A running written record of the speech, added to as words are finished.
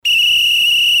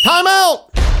Time out!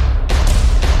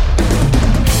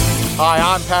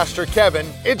 Hi, I'm Pastor Kevin.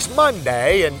 It's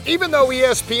Monday, and even though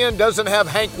ESPN doesn't have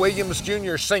Hank Williams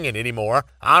Jr. singing anymore,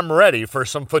 I'm ready for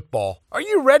some football. Are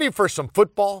you ready for some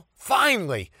football?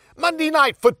 Finally! Monday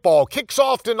Night Football kicks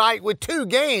off tonight with 2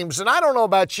 games, and I don't know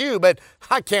about you, but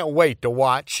I can't wait to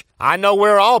watch. I know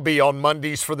where I'll be on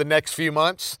Mondays for the next few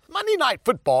months. Monday Night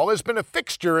Football has been a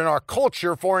fixture in our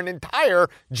culture for an entire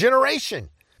generation.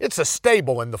 It's a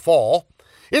staple in the fall.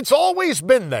 It's always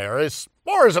been there, as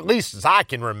far as at least as I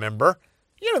can remember.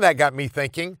 You know, that got me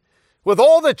thinking. With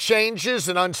all the changes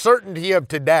and uncertainty of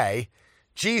today,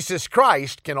 Jesus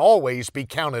Christ can always be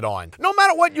counted on. No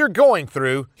matter what you're going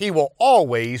through, He will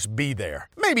always be there.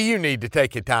 Maybe you need to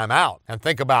take a time out and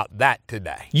think about that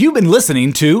today. You've been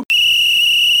listening to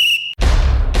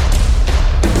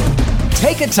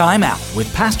Take a Time Out with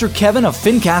Pastor Kevin of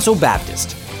Fincastle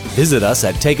Baptist. Visit us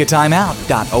at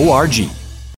takeatimeout.org.